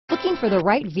Looking for the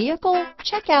right vehicle?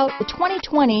 Check out the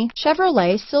 2020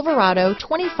 Chevrolet Silverado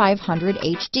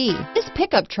 2500HD. This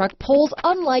pickup truck pulls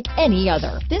unlike any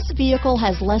other. This vehicle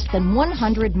has less than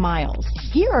 100 miles.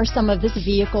 Here are some of this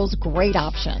vehicle's great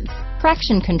options: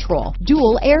 traction control,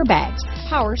 dual airbags,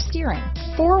 power steering,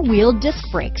 four-wheel disc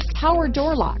brakes, power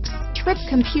door locks, trip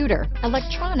computer,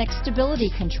 electronic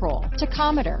stability control,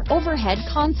 tachometer, overhead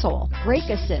console, brake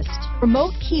assist,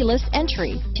 remote keyless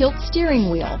entry, tilt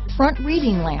steering wheel, front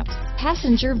reading lamps,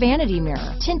 passenger vanity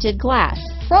mirror, tinted glass,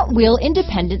 front wheel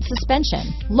independent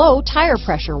suspension, low tire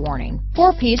pressure warning,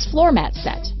 4-piece floor mat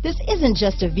set. This isn't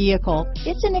just a vehicle,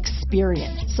 it's an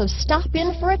experience. So stop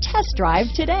in for a test drive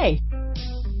today.